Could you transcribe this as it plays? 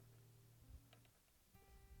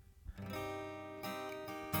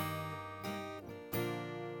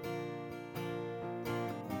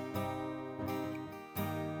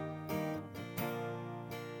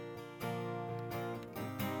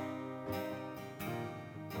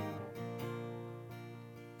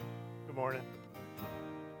morning.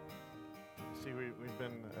 We've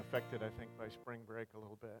been affected, I think, by spring break a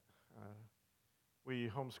little bit. We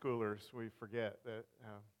homeschoolers, we forget that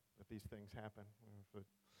these things happen.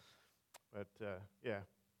 But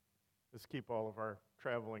let's keep all of our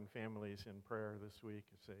traveling families in prayer this week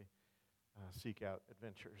as they seek out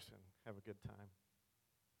adventures and have a good time.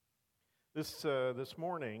 This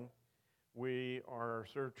morning, we are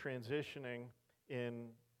sort of transitioning in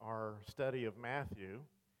our study of Matthew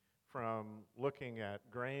from looking at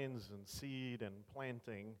grains and seed and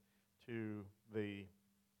planting to the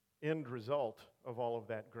end result of all of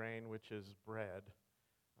that grain, which is bread.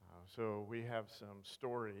 So we have some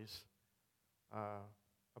stories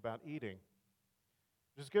about eating,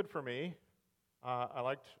 which is good for me. I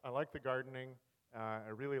like the gardening. I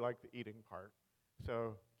really like the eating part.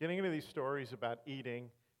 So getting into these stories about eating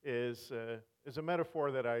is a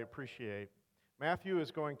metaphor that I appreciate. Matthew is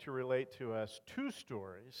going to relate to us two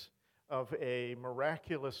stories of a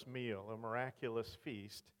miraculous meal, a miraculous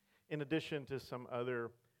feast, in addition to some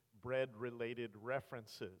other bread-related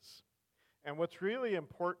references. And what's really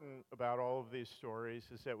important about all of these stories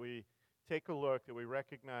is that we take a look, that we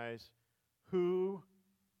recognize who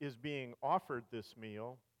is being offered this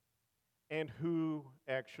meal and who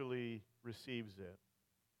actually receives it.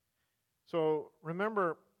 So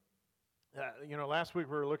remember, last week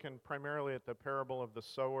we were looking primarily at the parable of the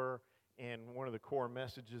sower, and one of the core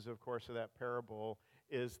messages, of course, of that parable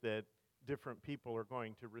is that different people are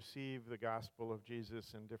going to receive the gospel of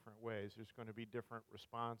Jesus in different ways. There's going to be different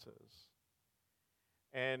responses.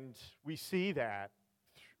 And we see that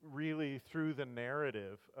really through the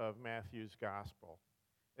narrative of Matthew's gospel.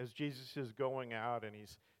 As Jesus is going out and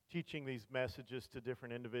he's teaching these messages to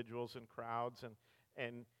different individuals and crowds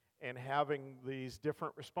and having these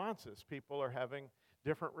different responses. People are having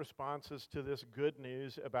different responses to this good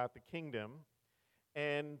news about the kingdom.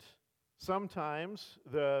 And sometimes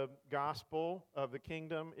the gospel of the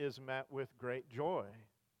kingdom is met with great joy.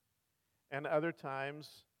 And other times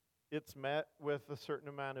it's met with a certain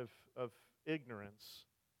amount of ignorance.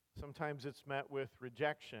 Sometimes it's met with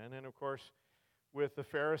rejection. And of course, with the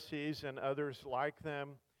Pharisees and others like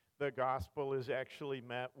them, the gospel is actually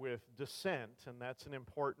met with dissent, and that's an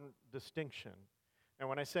important distinction. And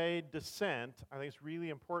when I say dissent, I think it's really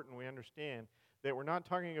important we understand that we're not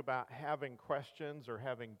talking about having questions or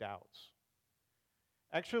having doubts.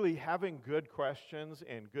 Actually, having good questions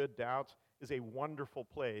and good doubts is a wonderful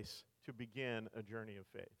place to begin a journey of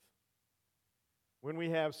faith. When we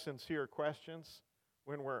have sincere questions,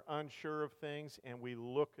 when we're unsure of things, and we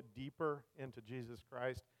look deeper into Jesus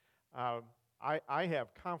Christ, I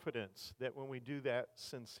have confidence that when we do that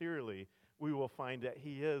sincerely, we will find that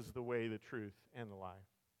He is the way, the truth, and the life.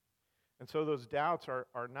 And so those doubts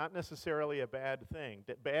are not necessarily a bad thing.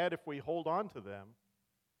 Bad if we hold on to them,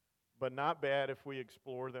 but not bad if we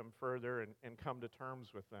explore them further and come to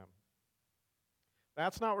terms with them.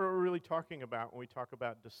 That's not what we're really talking about when we talk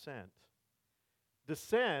about dissent.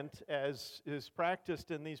 Dissent, as is practiced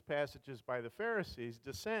in these passages by the Pharisees,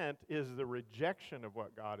 dissent is the rejection of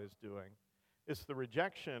what God is doing. It's the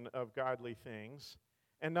rejection of godly things.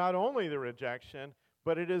 And not only the rejection,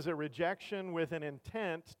 but it is a rejection with an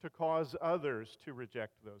intent to cause others to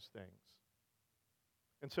reject those things.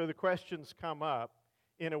 And so the questions come up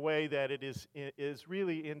in a way that it is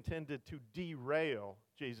really intended to derail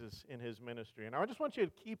Jesus in His ministry. And I just want you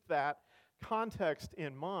to keep that context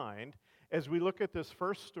in mind as we look at this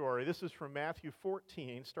first story. This is from Matthew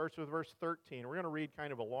 14, starts with verse 13. We're going to read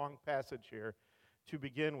kind of a long passage here to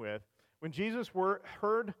begin with. When Jesus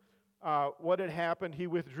heard what had happened, he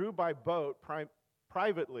withdrew by boat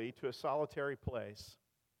privately to a solitary place.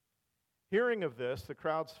 Hearing of this, the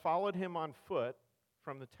crowds followed him on foot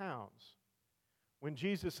from the towns. When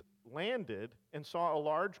Jesus landed and saw a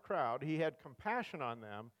large crowd, he had compassion on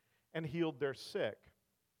them and healed their sick.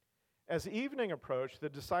 As evening approached, the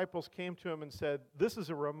disciples came to him and said, "This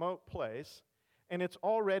is a remote place, and it's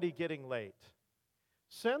already getting late.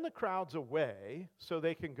 Send the crowds away so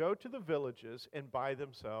they can go to the villages and buy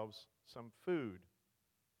themselves some food."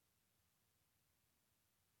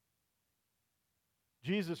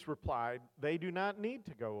 Jesus replied, "They do not need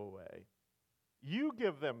to go away. You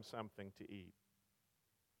give them something to eat."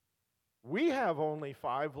 "We have only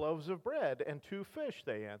 5 loaves of bread and 2 fish,"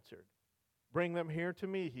 they answered. "Bring them here to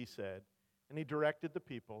me," he said, and he directed the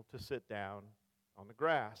people to sit down on the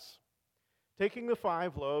grass. Taking the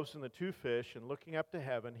 5 loaves and the 2 fish and looking up to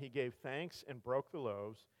heaven, he gave thanks and broke the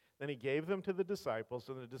loaves. Then he gave them to the disciples,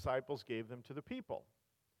 and the disciples gave them to the people.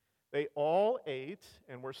 They all ate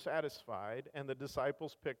and were satisfied, and the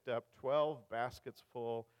disciples picked up 12 baskets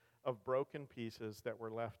full of broken pieces that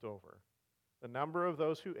were left over. The number of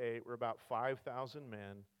those who ate were about 5,000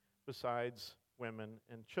 men, besides women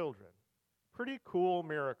and children. Pretty cool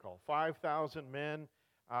miracle. 5,000 men,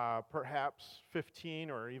 perhaps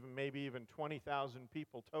 15 or maybe even 20,000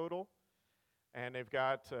 people total. And they've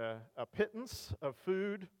got a pittance of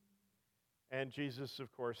food. And Jesus,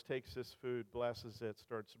 of course, takes this food, blesses it,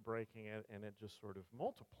 starts breaking it, and it just sort of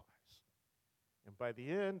multiplies. And by the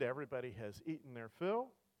end, everybody has eaten their fill,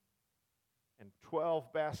 and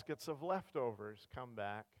 12 baskets of leftovers come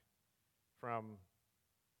back from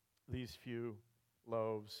these few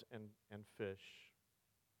loaves and fish.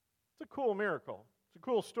 It's a cool miracle. It's a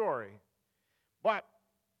cool story. But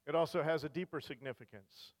it also has a deeper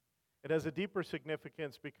significance. It has a deeper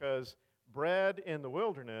significance because bread in the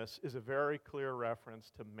wilderness is a very clear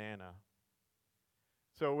reference to manna.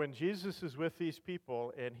 So when Jesus is with these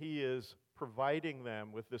people and he is providing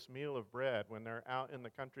them with this meal of bread when they're out in the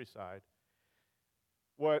countryside,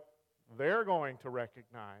 what they're going to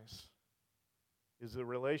recognize is the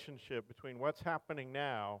relationship between what's happening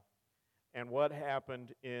now and what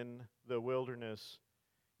happened in the wilderness.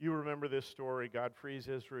 You remember this story. God frees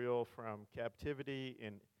Israel from captivity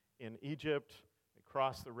in Egypt. They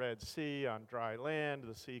cross the Red Sea on dry land.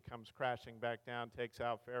 The sea comes crashing back down, takes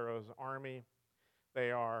out Pharaoh's army.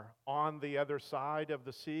 They are on the other side of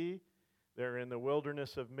the sea. They're in the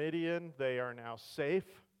wilderness of Midian. They are now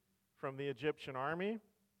safe from the Egyptian army,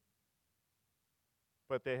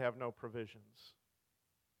 but they have no provisions.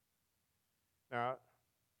 Now,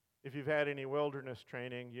 if you've had any wilderness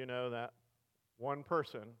training, you know that one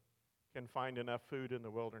person can find enough food in the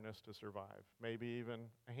wilderness to survive. Maybe even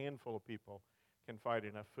a handful of people can find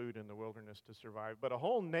enough food in the wilderness to survive. But a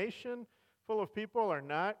whole nation full of people are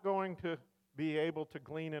not going to be able to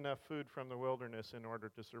glean enough food from the wilderness in order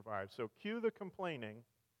to survive. So cue the complaining.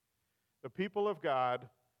 The people of God,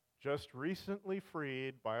 just recently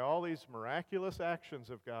freed by all these miraculous actions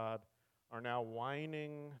of God, are now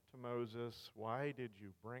whining to Moses, "Why did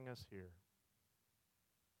you bring us here?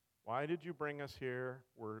 Why did you bring us here?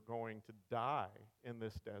 We're going to die in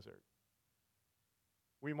this desert."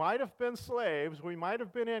 We might have been slaves, we might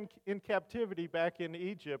have been in captivity back in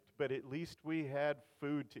Egypt, but at least we had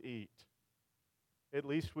food to eat. At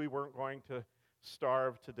least we weren't going to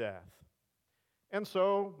starve to death. And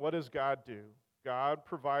so, what does God do? God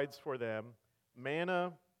provides for them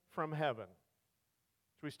manna from heaven.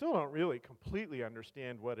 So we still don't really completely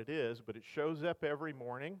understand what it is, but it shows up every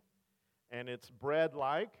morning, and it's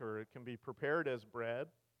bread-like, or it can be prepared as bread.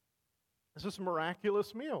 It's this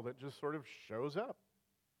miraculous meal that just sort of shows up.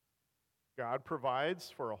 God provides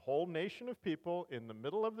for a whole nation of people in the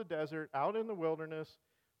middle of the desert, out in the wilderness,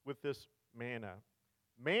 with this manna.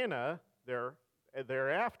 Manna,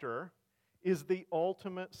 thereafter, is the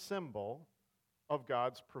ultimate symbol of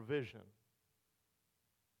God's provision.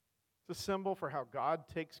 It's a symbol for how God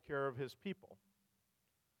takes care of his people.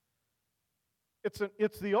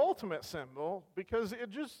 It's the ultimate symbol because it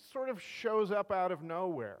just sort of shows up out of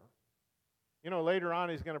nowhere. You know, later on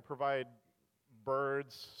he's going to provide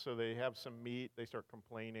birds so they have some meat. They start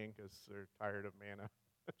complaining because they're tired of manna,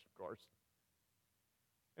 of course.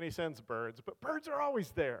 And he sends birds, but birds are always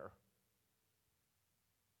there.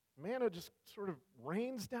 Manna just sort of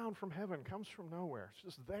rains down from heaven, comes from nowhere. It's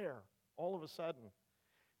just there all of a sudden.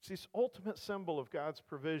 It's this ultimate symbol of God's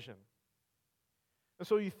provision. And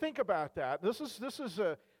so you think about that. This is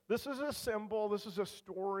a symbol, this is a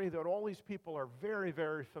story that all these people are very,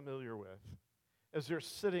 very familiar with as they're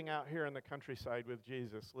sitting out here in the countryside with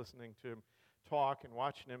Jesus, listening to him talk and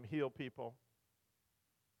watching him heal people.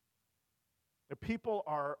 The people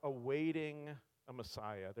are awaiting a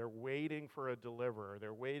Messiah. They're waiting for a deliverer.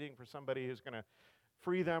 They're waiting for somebody who's going to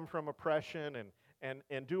free them from oppression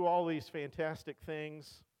and do all these fantastic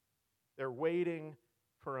things. They're waiting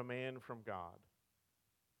for a man from God.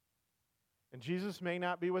 And Jesus may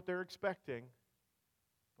not be what they're expecting,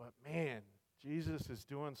 but man, Jesus is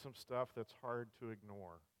doing some stuff that's hard to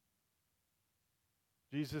ignore.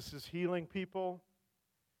 Jesus is healing people.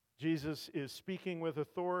 Jesus is speaking with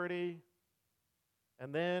authority.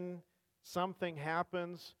 And then something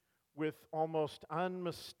happens with almost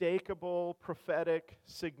unmistakable prophetic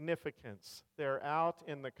significance. They're out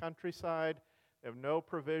in the countryside. They have no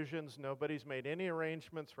provisions. Nobody's made any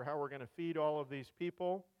arrangements for how we're going to feed all of these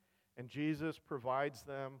people. And Jesus provides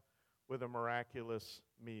them with a miraculous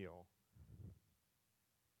meal.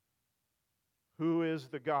 Who is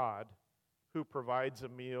the God who provides a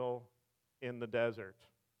meal in the desert?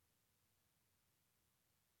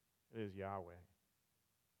 It is Yahweh.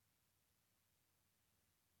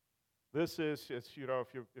 This is, you know,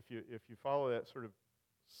 if you follow that sort of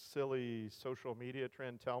silly social media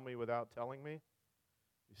trend, tell me without telling me,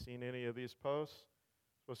 You seen any of these posts?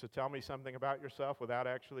 Supposed to tell me something about yourself without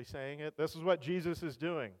actually saying it? This is what Jesus is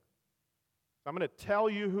doing. I'm going to tell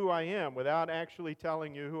you who I am without actually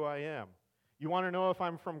telling you who I am. You want to know if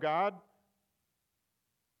I'm from God?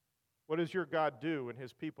 What does your God do when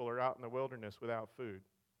his people are out in the wilderness without food?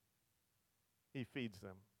 He feeds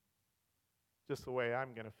them. Just the way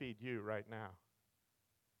I'm going to feed you right now.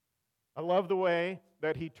 I love the way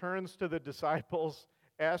that he turns to the disciples,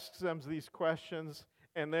 asks them these questions,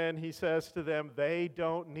 and then he says to them, they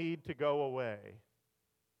don't need to go away.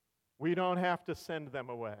 We don't have to send them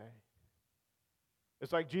away.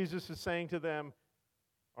 It's like Jesus is saying to them,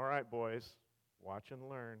 all right, boys, watch and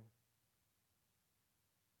learn.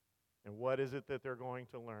 And what is it that they're going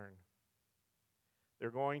to learn?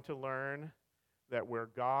 They're going to learn that where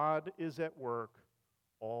God is at work,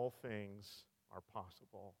 all things are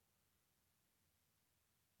possible.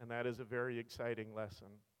 And that is a very exciting lesson.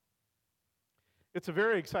 It's a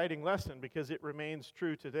very exciting lesson because it remains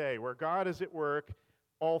true today. Where God is at work,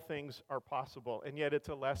 all things are possible. And yet it's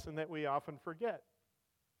a lesson that we often forget.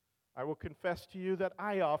 I will confess to you that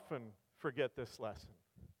I often forget this lesson.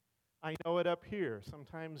 I know it up here.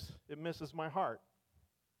 Sometimes it misses my heart.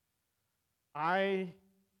 I'm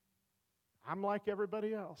like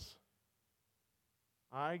everybody else.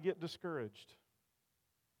 I get discouraged.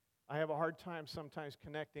 I have a hard time sometimes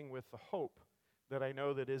connecting with the hope that I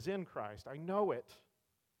know that is in Christ. I know it,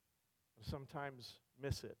 but sometimes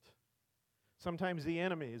miss it. Sometimes the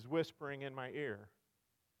enemy is whispering in my ear.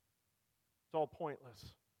 It's all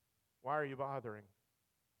pointless. Why are you bothering?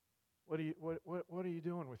 What are you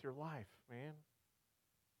doing with your life, man?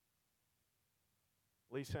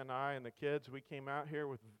 Lisa and I and the kids, we came out here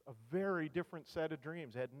with a very different set of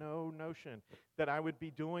dreams. Had no notion that I would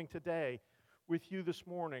be doing today with you this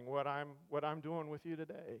morning what I'm doing with you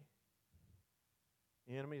today.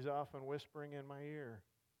 The enemy's often whispering in my ear,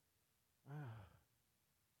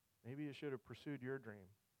 maybe you should have pursued your dream.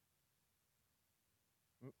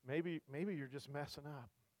 Maybe you're just messing up.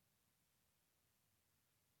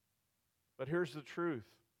 But here's the truth.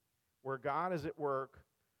 Where God is at work,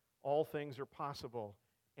 all things are possible,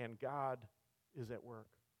 and God is at work.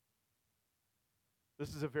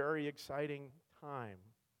 This is a very exciting time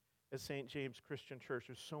at St. James Christian Church.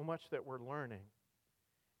 There's so much that we're learning.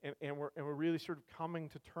 And we're really sort of coming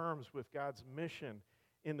to terms with God's mission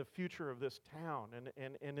in the future of this town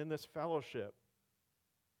and in this fellowship.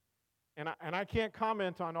 And I can't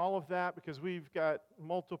comment on all of that because we've got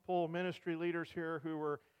multiple ministry leaders here who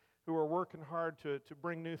are working hard to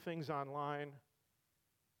bring new things online.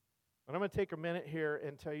 But I'm going to take a minute here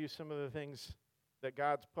and tell you some of the things that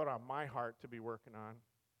God's put on my heart to be working on.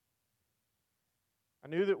 I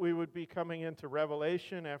knew that we would be coming into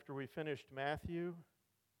Revelation after we finished Matthew.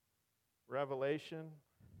 Revelation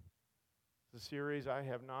is a series I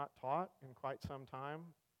have not taught in quite some time.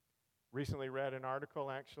 Recently read an article,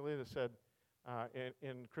 actually, that said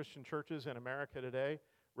in Christian churches in America today,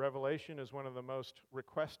 Revelation is one of the most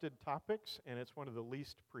requested topics, and it's one of the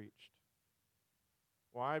least preached.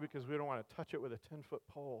 Why? Because we don't want to touch it with a 10-foot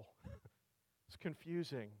pole. It's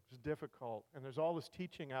confusing. It's difficult. And there's all this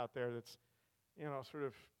teaching out there that's, sort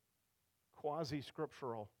of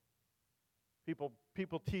quasi-scriptural.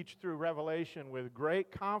 People teach through Revelation with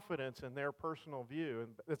great confidence in their personal view. And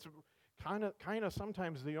it's kind of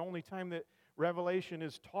sometimes the only time that Revelation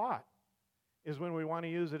is taught is when we want to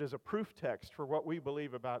use it as a proof text for what we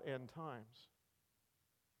believe about end times.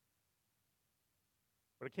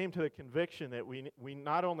 But it came to the conviction that we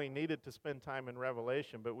not only needed to spend time in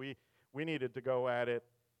Revelation, but we needed to go at it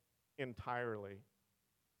entirely.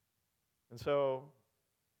 And so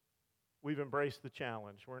we've embraced the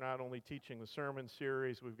challenge. We're not only teaching the sermon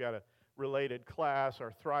series, we've got a related class.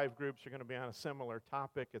 Our Thrive groups are going to be on a similar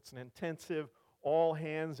topic. It's an intensive,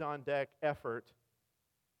 all-hands-on-deck effort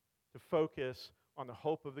to focus on the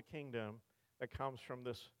hope of the kingdom that comes from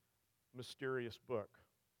this mysterious book.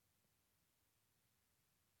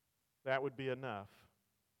 That would be enough.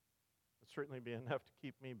 It would certainly be enough to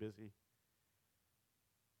keep me busy.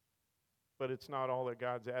 But it's not all that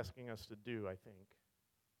God's asking us to do, I think.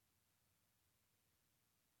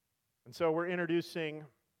 And so we're introducing,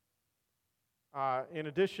 in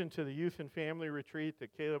addition to the youth and family retreat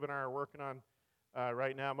that Caleb and I are working on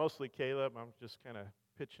right now, mostly Caleb, I'm just kind of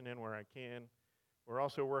pitching in where I can. We're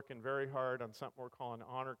also working very hard on something we're calling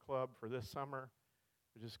Honor Club for this summer,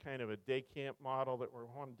 which is kind of a day camp model that we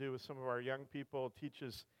want to do with some of our young people.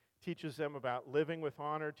 Teaches them about living with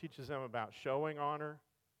honor, teaches them about showing honor.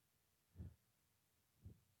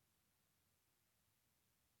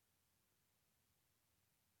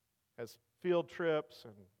 Has field trips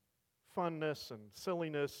and funness and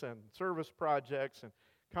silliness and service projects and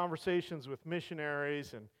conversations with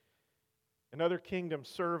missionaries and other kingdom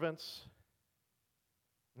servants.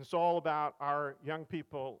 It's all about our young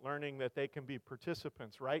people learning that they can be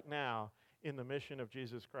participants right now in the mission of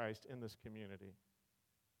Jesus Christ in this community.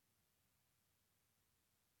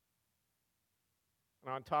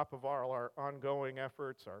 And on top of all our ongoing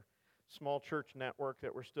efforts, our small church network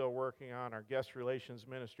that we're still working on, our guest relations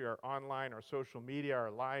ministry, our online, our social media, our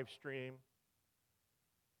live stream,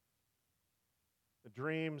 the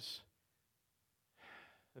dreams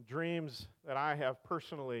that I have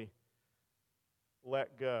personally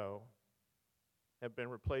let go have been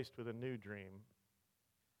replaced with a new dream.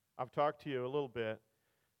 I've talked to you a little bit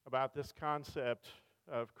about this concept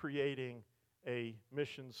of creating a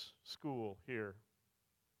missions school here,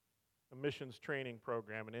 a missions training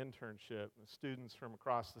program, an internship, and students from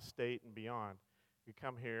across the state and beyond who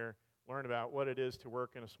come here, learn about what it is to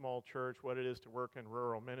work in a small church, what it is to work in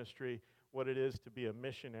rural ministry, what it is to be a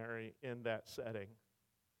missionary in that setting.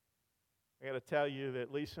 I got to tell you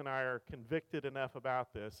that Lisa and I are convicted enough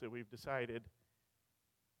about this that we've decided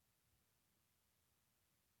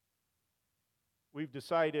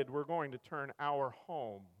we're going to turn our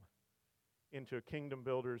home into a Kingdom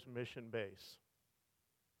Builders mission base.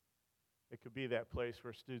 It could be that place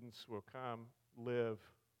where students will come, live,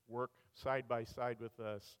 work side by side with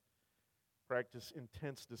us, practice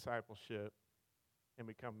intense discipleship, and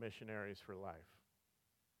become missionaries for life.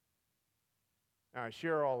 Now, I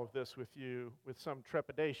share all of this with you with some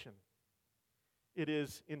trepidation. It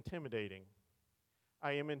is intimidating.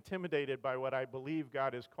 I am intimidated by what I believe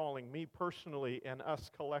God is calling me personally and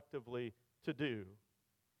us collectively to do.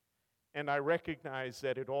 And I recognize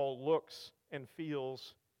that it all looks and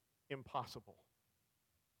feels impossible.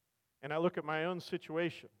 And I look at my own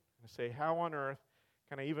situation and I say, how on earth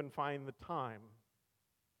can I even find the time?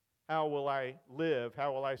 How will I live?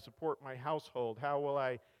 How will I support my household? How will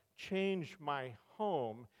I change my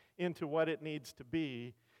home into what it needs to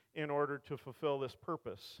be in order to fulfill this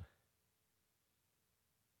purpose?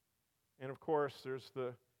 And of course, there's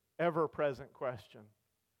the ever-present question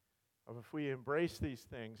of if we embrace these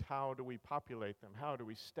things, how do we populate them? How do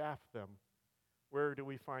we staff them? Where do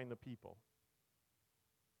we find the people?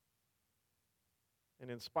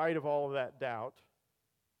 And in spite of all of that doubt,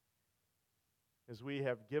 as we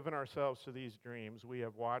have given ourselves to these dreams, we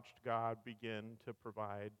have watched God begin to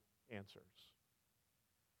provide answers.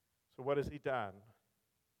 So what has He done?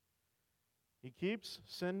 He keeps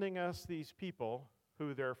sending us these people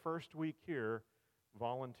who their first week here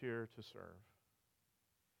volunteer to serve.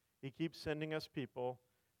 He keeps sending us people.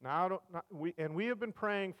 And we have been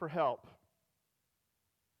praying for help.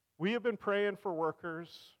 We have been praying for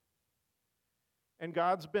workers. And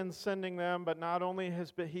God's been sending them, but not only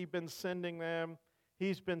has He been sending them,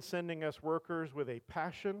 He's been sending us workers with a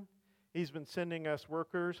passion. He's been sending us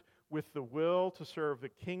workers with the will to serve the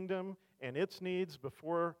kingdom and its needs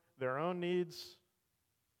before their own needs.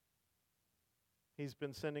 He's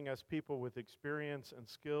been sending us people with experience and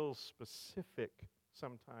skills specific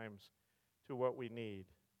sometimes to what we need.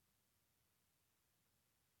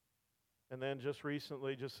 And then just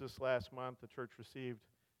recently, just this last month, the church received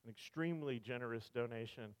an extremely generous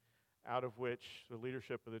donation, out of which the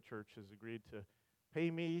leadership of the church has agreed to pay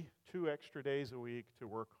me 2 extra days a week to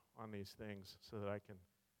work on these things so that I can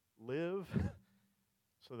live,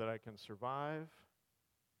 so that I can survive,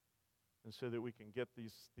 and so that we can get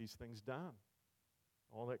these things done.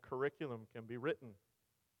 All that curriculum can be written.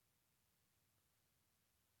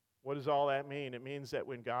 What does all that mean? It means that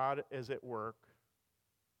when God is at work,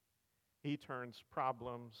 He turns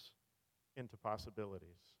problems into possibilities.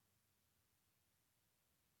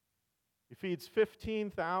 He feeds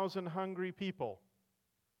 15,000 hungry people.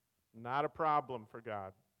 Not a problem for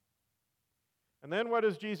God. And then what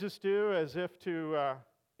does Jesus do, as if to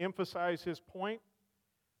emphasize His point?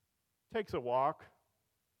 Takes a walk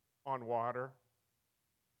on water.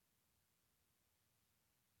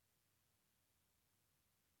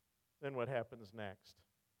 Then what happens next?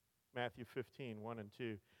 Matthew 15, 1 and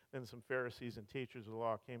 2. Then some Pharisees and teachers of the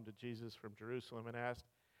law came to Jesus from Jerusalem and asked,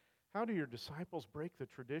 "How do your disciples break the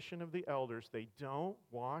tradition of the elders? They don't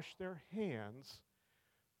wash their hands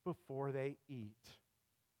before they eat."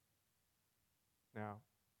 Now,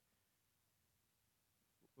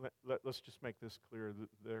 let's just make this clear.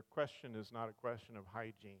 Their question is not a question of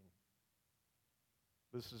hygiene.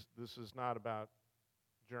 This is not about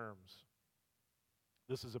germs.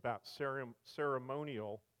 This is about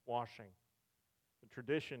ceremonial washing. The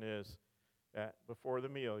tradition is that before the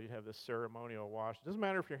meal, you have this ceremonial wash. It doesn't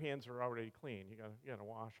matter if your hands are already clean. You got to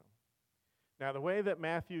wash them. Now, the way that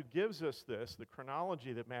Matthew gives us this, the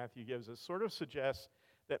chronology that Matthew gives us, sort of suggests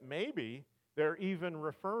that maybe They're even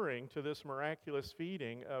referring to this miraculous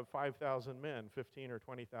feeding of 5,000 men, 15 or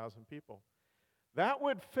 20,000 people. That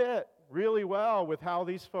would fit really well with how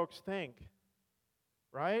these folks think,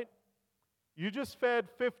 right? You just fed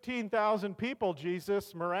 15,000 people,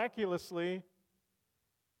 Jesus, miraculously,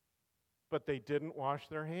 but they didn't wash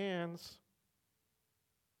their hands.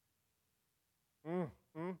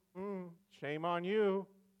 Shame on you.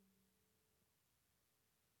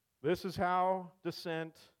 This is how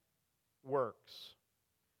dissent works.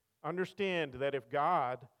 Understand that if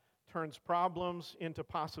God turns problems into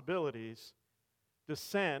possibilities,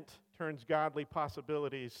 dissent turns godly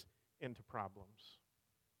possibilities into problems.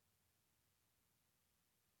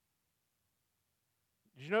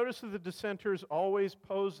 Did you notice that the dissenters always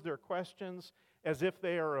pose their questions as if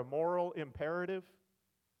they are a moral imperative?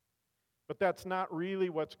 But that's not really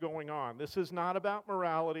what's going on. This is not about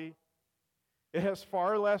morality. It has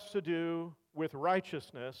far less to do with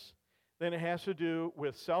righteousness than it has to do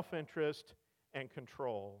with self-interest and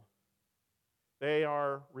control. They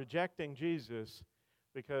are rejecting Jesus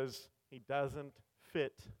because he doesn't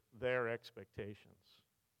fit their expectations.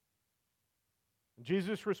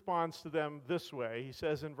 Jesus responds to them this way. He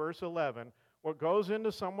says in verse 11, "What goes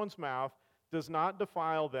into someone's mouth does not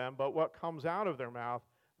defile them, but what comes out of their mouth,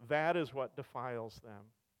 that is what defiles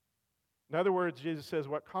them." In other words, Jesus says,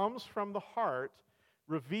 what comes from the heart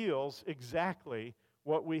reveals exactly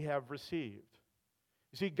what we have received.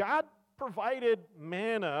 You see, God provided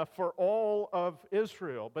manna for all of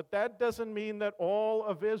Israel, but that doesn't mean that all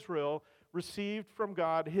of Israel received from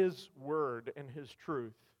God his word and his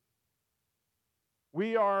truth.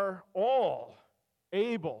 We are all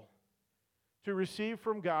able to receive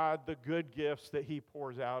from God the good gifts that he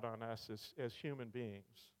pours out on us as human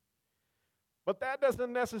beings. But that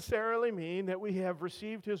doesn't necessarily mean that we have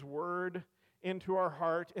received his word into our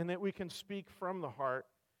heart and that we can speak from the heart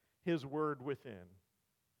his word within.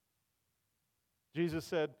 Jesus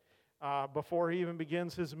said before he even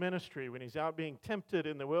begins his ministry, when he's out being tempted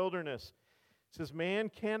in the wilderness, he says, "Man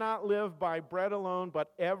cannot live by bread alone,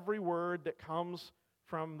 but every word that comes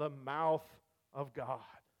from the mouth of God."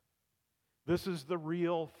 This is the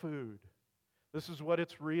real food. This is what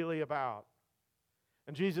it's really about.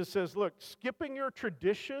 And Jesus says, look, skipping your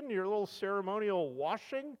tradition, your little ceremonial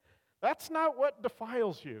washing, that's not what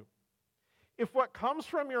defiles you. If what comes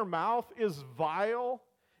from your mouth is vile,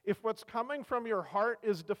 if what's coming from your heart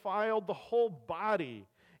is defiled, the whole body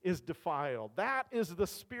is defiled. That is the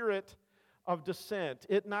spirit of dissent.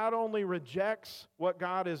 It not only rejects what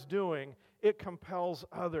God is doing, it compels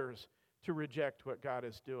others to reject what God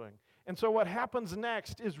is doing. And so what happens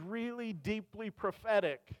next is really deeply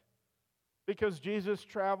prophetic, because Jesus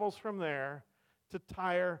travels from there to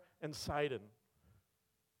Tyre and Sidon.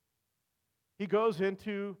 He goes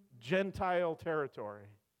into Gentile territory.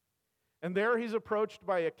 And there he's approached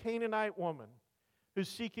by a Canaanite woman who's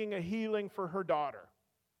seeking a healing for her daughter.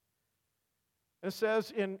 It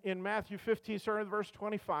says in Matthew 15, starting with verse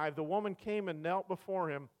 25, the woman came and knelt before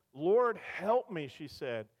him. "Lord, help me," she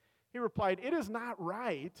said. He replied, "It is not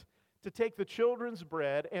right to take the children's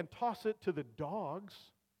bread and toss it to the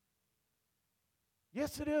dogs."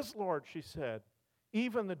 "Yes, it is, Lord," she said.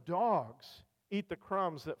 "Even the dogs eat the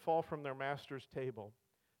crumbs that fall from their master's table."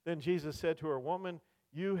 Then Jesus said to her, "Woman,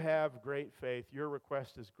 you have great faith. Your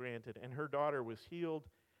request is granted." And her daughter was healed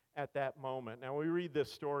at that moment. Now, when we read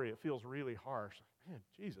this story, it feels really harsh. Man,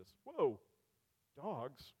 Jesus, whoa,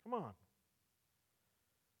 dogs, come on.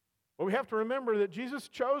 But we have to remember that Jesus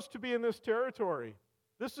chose to be in this territory.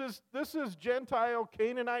 This is Gentile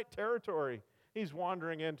Canaanite territory he's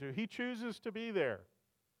wandering into. He chooses to be there.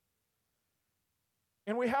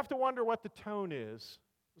 And we have to wonder what the tone is.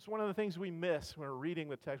 It's one of the things we miss when we're reading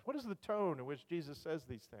the text. What is the tone in which Jesus says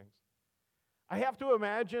these things? I have to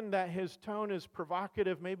imagine that his tone is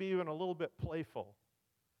provocative, maybe even a little bit playful.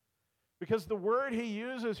 Because the word he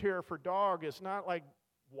uses here for dog is not like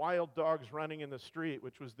wild dogs running in the street,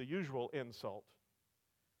 which was the usual insult.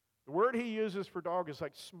 The word he uses for dog is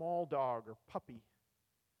like small dog or puppy,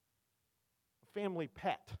 a family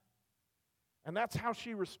pet. And that's how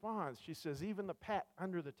she responds. She says, even the pet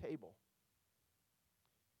under the table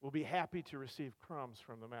will be happy to receive crumbs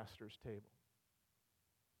from the master's table.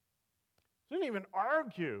 She didn't even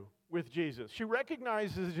argue with Jesus. She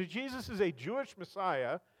recognizes that Jesus is a Jewish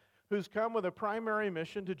Messiah who's come with a primary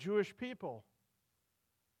mission to Jewish people.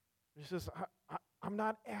 She says, I'm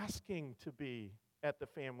not asking to be at the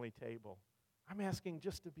family table. I'm asking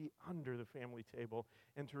just to be under the family table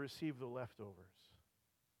and to receive the leftovers.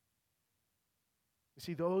 You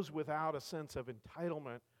see, those without a sense of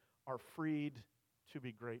entitlement are freed to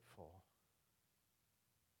be grateful.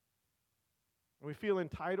 When we feel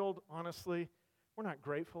entitled, honestly, we're not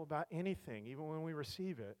grateful about anything, even when we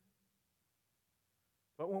receive it.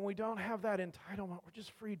 But when we don't have that entitlement, we're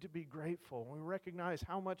just free to be grateful. When we recognize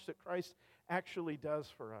how much that Christ actually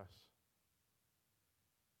does for us.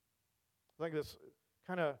 I think this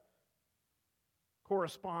kind of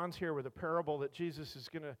corresponds here with a parable that Jesus is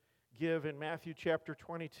going to give in Matthew chapter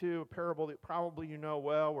 22, a parable that probably you know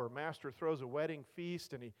well, where a master throws a wedding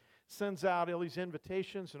feast and he sends out all these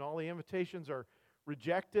invitations, and all the invitations are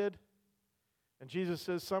rejected. And Jesus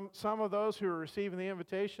says some of those who are receiving the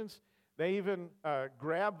invitations, they even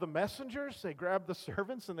grab the messengers, they grab the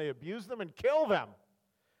servants, and they abuse them and kill them,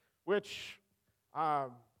 which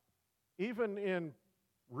even in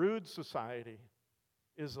rude society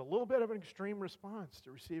is a little bit of an extreme response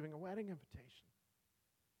to receiving a wedding invitation.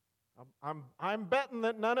 I'm betting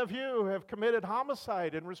that none of you have committed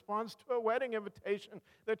homicide in response to a wedding invitation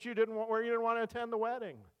that you didn't want, where you didn't want to attend the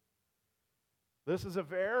wedding. This is a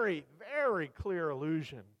very, very clear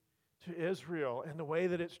allusion to Israel and the way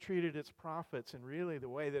that it's treated its prophets, and really the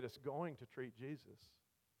way that it's going to treat Jesus.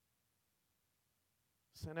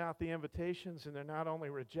 Send out the invitations, and they're not only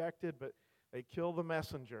rejected, but they kill the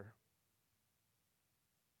messenger.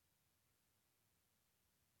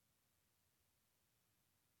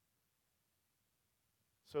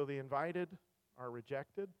 So the invited are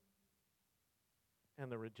rejected, and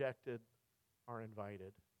the rejected are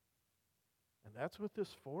invited. And that's what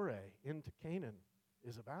this foray into Canaan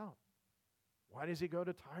is about. Why does he go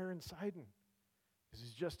to Tyre and Sidon? Because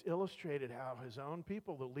he's just illustrated how his own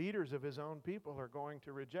people, the leaders of his own people, are going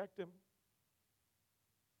to reject him.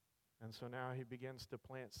 And so now he begins to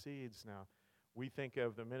plant seeds. Now, we think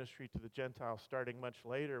of the ministry to the Gentiles starting much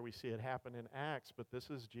later. We see it happen in Acts, but this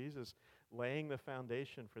is Jesus laying the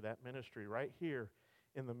foundation for that ministry right here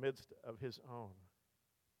in the midst of his own.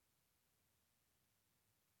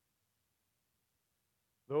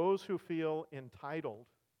 Those who feel entitled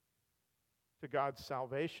to God's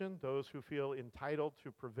salvation, those who feel entitled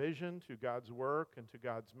to provision, to God's work, and to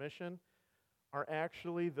God's mission, are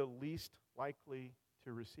actually the least likely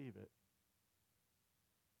to receive it.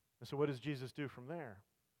 And so what does Jesus do from there?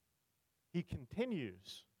 He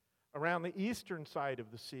continues around the eastern side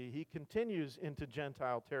of the sea. He continues into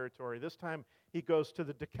Gentile territory. This time he goes to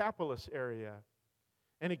the Decapolis area.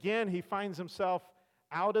 And again, he finds himself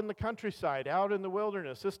out in the countryside, out in the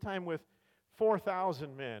wilderness, this time with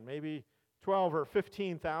 4,000 men, maybe 12 or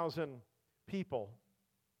 15,000 people.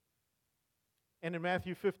 And in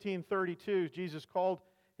Matthew 15:32, Jesus called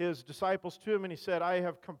his disciples to him and he said, I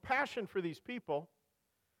have compassion for these people.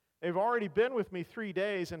 They've already been with me 3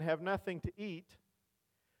 days and have nothing to eat.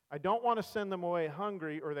 I don't want to send them away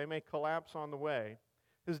hungry or they may collapse on the way.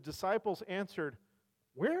 His disciples answered,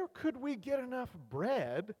 where could we get enough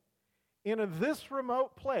bread in this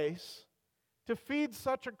remote place to feed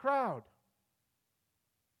such a crowd?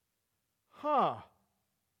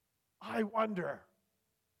 I wonder.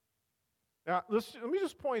 Now, let me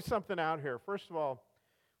just point something out here. First of all,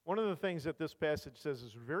 one of the things that this passage says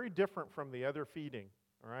is very different from the other feeding.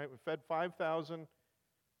 All right, we fed 5,000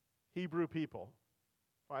 Hebrew people,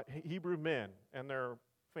 Hebrew men and their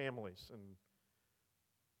families. And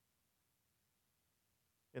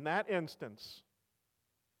in that instance,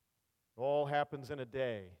 it all happens in a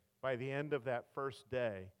day. By the end of that first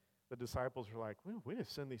day, the disciples are like, we need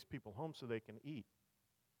to send these people home so they can eat.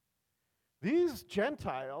 These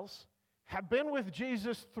Gentiles have been with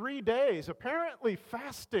Jesus 3 days, apparently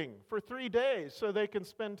fasting for 3 days so they can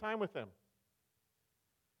spend time with him.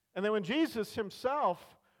 And then when Jesus himself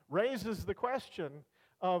raises the question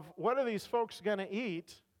of what are these folks going to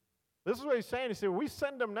eat, this is what he's saying. He said, we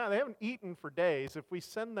send them now. They haven't eaten for days. If we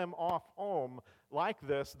send them off home like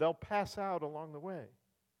this, they'll pass out along the way.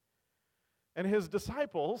 And his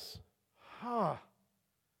disciples,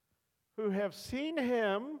 who have seen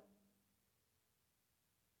him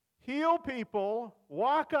heal people,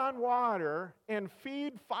 walk on water, and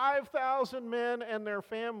feed 5,000 men and their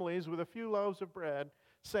families with a few loaves of bread,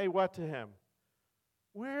 say what to him?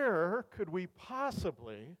 Where could we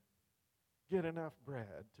possibly get enough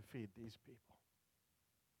bread to feed these people?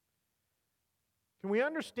 Can we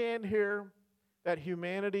understand here that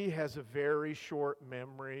humanity has a very short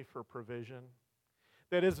memory for provision?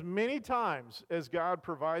 That as many times as God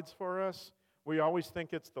provides for us, we always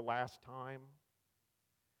think it's the last time.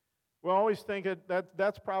 We always think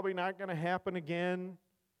that's probably not going to happen again.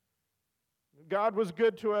 God was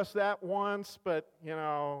good to us that once, but,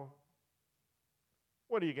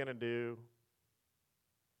 what are you going to do?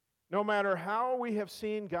 No matter how we have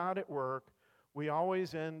seen God at work, we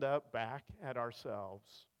always end up back at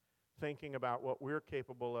ourselves, thinking about what we're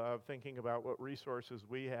capable of, thinking about what resources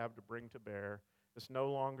we have to bring to bear. It's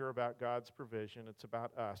no longer about God's provision. It's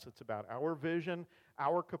about us. It's about our vision,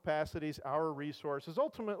 our capacities, our resources.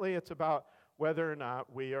 Ultimately, it's about whether or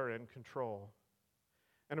not we are in control.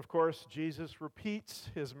 And of course, Jesus repeats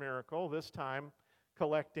his miracle, this time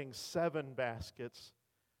collecting 7 baskets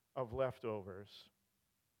of leftovers.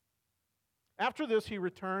 After this, he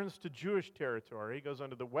returns to Jewish territory. He goes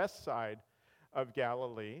onto the west side of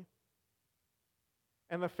Galilee.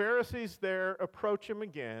 And the Pharisees there approach him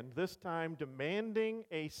again, this time demanding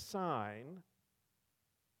a sign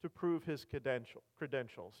to prove his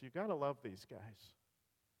credentials. You got to love these guys.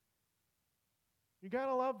 You got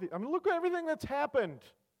to love these. I mean, look at everything that's happened.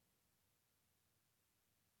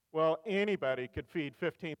 Well, anybody could feed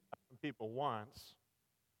 15,000 people once.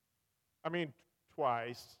 I mean,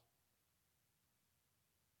 twice.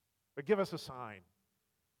 But give us a sign.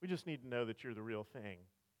 We just need to know that you're the real thing.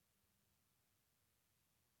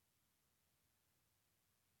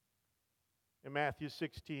 In Matthew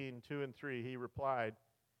 16, 2 and 3, he replied,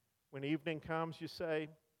 "When evening comes, you say,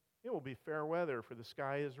 it will be fair weather, for the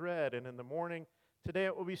sky is red. And in the morning, today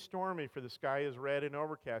it will be stormy, for the sky is red and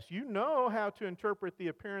overcast. You know how to interpret the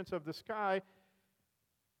appearance of the sky,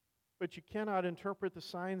 but you cannot interpret the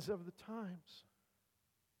signs of the times."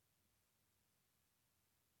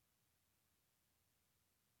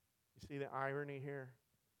 You see the irony here?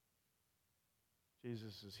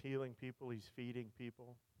 Jesus is healing people. He's feeding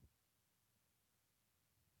people.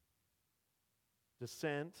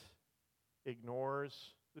 Dissent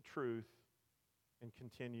ignores the truth and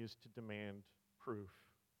continues to demand proof.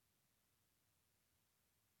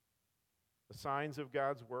 The signs of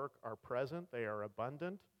God's work are present. They are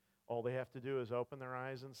abundant. All they have to do is open their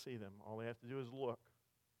eyes and see them. All they have to do is look.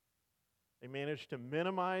 They manage to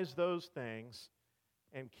minimize those things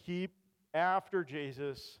and keep after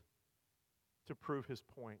Jesus to prove his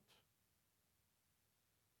point.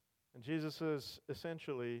 And Jesus says,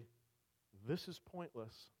 essentially, this is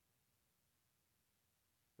pointless.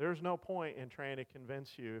 There's no point in trying to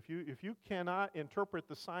convince you. If you cannot interpret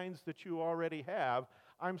the signs that you already have,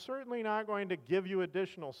 I'm certainly not going to give you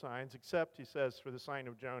additional signs, except, he says, for the sign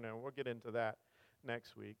of Jonah. And we'll get into that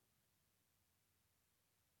next week.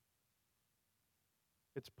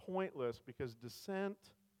 It's pointless because dissent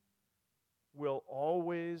will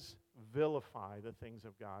always vilify the things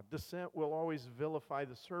of God. Dissent will always vilify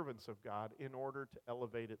the servants of God in order to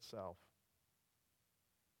elevate itself.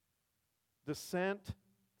 Dissent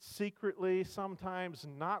secretly, sometimes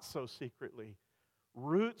not so secretly,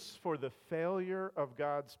 roots for the failure of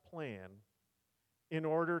God's plan in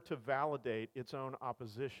order to validate its own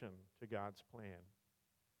opposition to God's plan.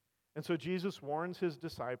 And so Jesus warns his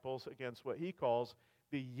disciples against what he calls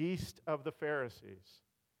the yeast of the Pharisees.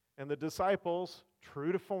 And the disciples,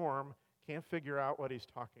 true to form, can't figure out what he's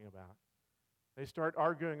talking about. They start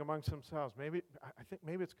arguing amongst themselves. I think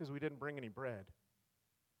maybe it's because we didn't bring any bread.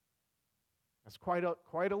 That's quite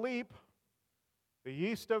a leap. The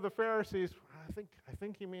yeast of the Pharisees, I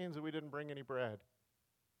think he means that we didn't bring any bread.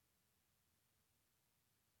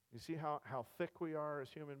 You see how thick we are as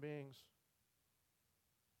human beings?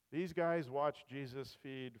 These guys watched Jesus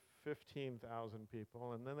feed 15,000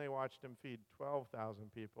 people, and then they watched him feed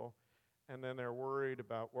 12,000 people, and then they're worried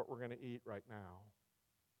about what we're going to eat right now.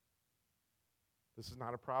 This is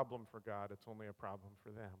not a problem for God, it's only a problem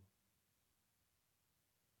for them.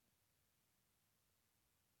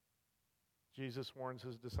 Jesus warns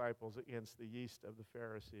his disciples against the yeast of the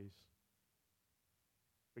Pharisees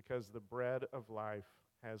because the bread of life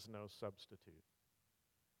has no substitute.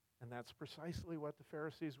 And that's precisely what the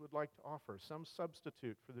Pharisees would like to offer, some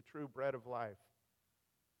substitute for the true bread of life.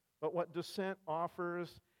 But what dissent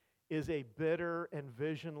offers is a bitter and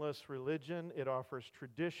visionless religion. It offers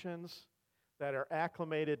traditions that are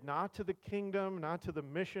acclimated not to the kingdom, not to the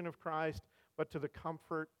mission of Christ, but to the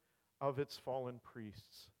comfort of its fallen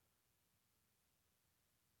priests.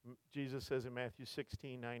 Jesus says in Matthew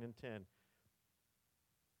 16, 9 and 10,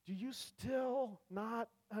 "Do you still not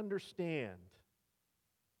understand?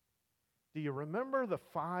 Do you remember the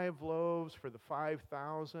 5 loaves for the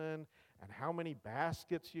 5,000 and how many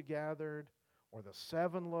baskets you gathered? Or the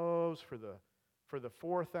 7 loaves for the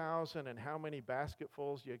 4,000 and how many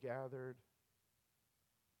basketfuls you gathered?"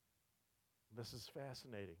 This is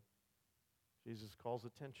fascinating. Jesus calls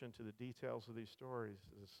attention to the details of these stories.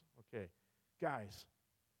 He says, okay, guys,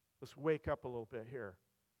 let's wake up a little bit here.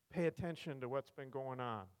 Pay attention to what's been going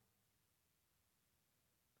on.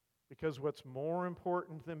 Because what's more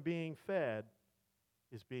important than being fed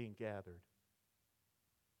is being gathered.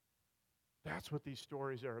 That's what these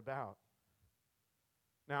stories are about.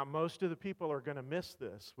 Now, most of the people are going to miss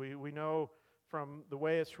this. We know from the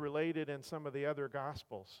way it's related in some of the other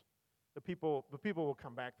Gospels. The people will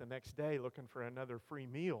come back the next day looking for another free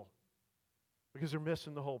meal because they're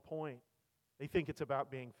missing the whole point. They think it's about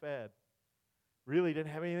being fed. Really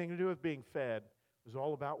didn't have anything to do with being fed. It was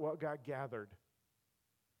all about what got gathered.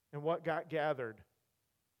 And what got gathered?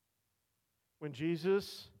 When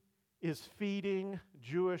Jesus is feeding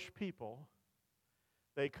Jewish people,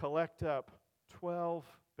 they collect up 12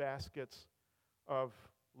 baskets of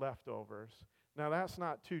leftovers. Now, that's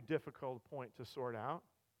not too difficult a point to sort out.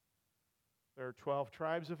 There are 12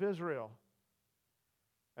 tribes of Israel.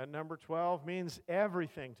 And number 12 means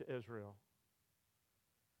everything to Israel.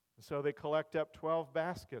 And so they collect up 12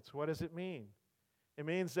 baskets. What does it mean? It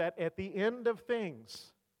means that at the end of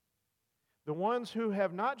things, the ones who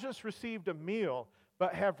have not just received a meal,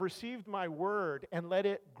 but have received my word and let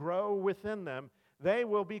it grow within them, they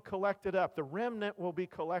will be collected up. The remnant will be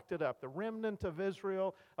collected up. The remnant of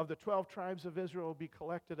Israel, of the 12 tribes of Israel, will be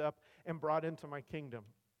collected up and brought into my kingdom.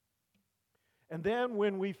 And then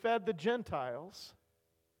when we fed the Gentiles,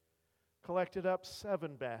 collected up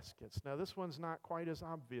 7 baskets. Now this one's not quite as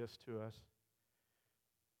obvious to us.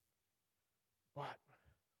 But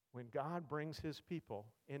when God brings His people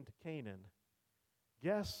into Canaan,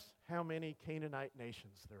 guess how many Canaanite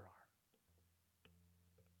nations there are?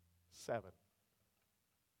 7.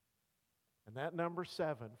 And that number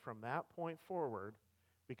 7, from that point forward,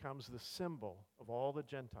 becomes the symbol of all the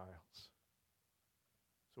Gentiles.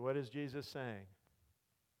 So what is Jesus saying?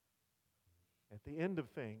 At the end of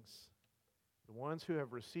things, the ones who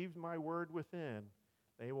have received my word within,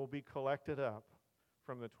 they will be collected up.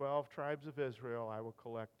 From the 12 tribes of Israel, I will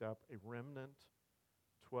collect up a remnant,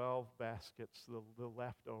 12 baskets, the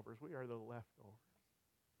leftovers. We are the leftovers.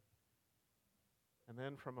 And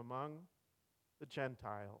then from among the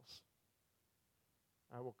Gentiles,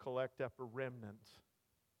 I will collect up a remnant.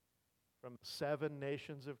 From the 7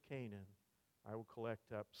 nations of Canaan, I will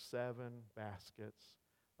collect up 7 baskets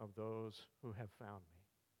of those who have found me.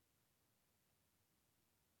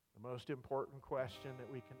 The most important question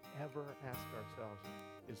that we can ever ask ourselves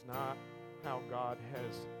is not how God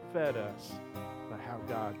has fed us, but how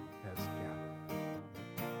God has gathered.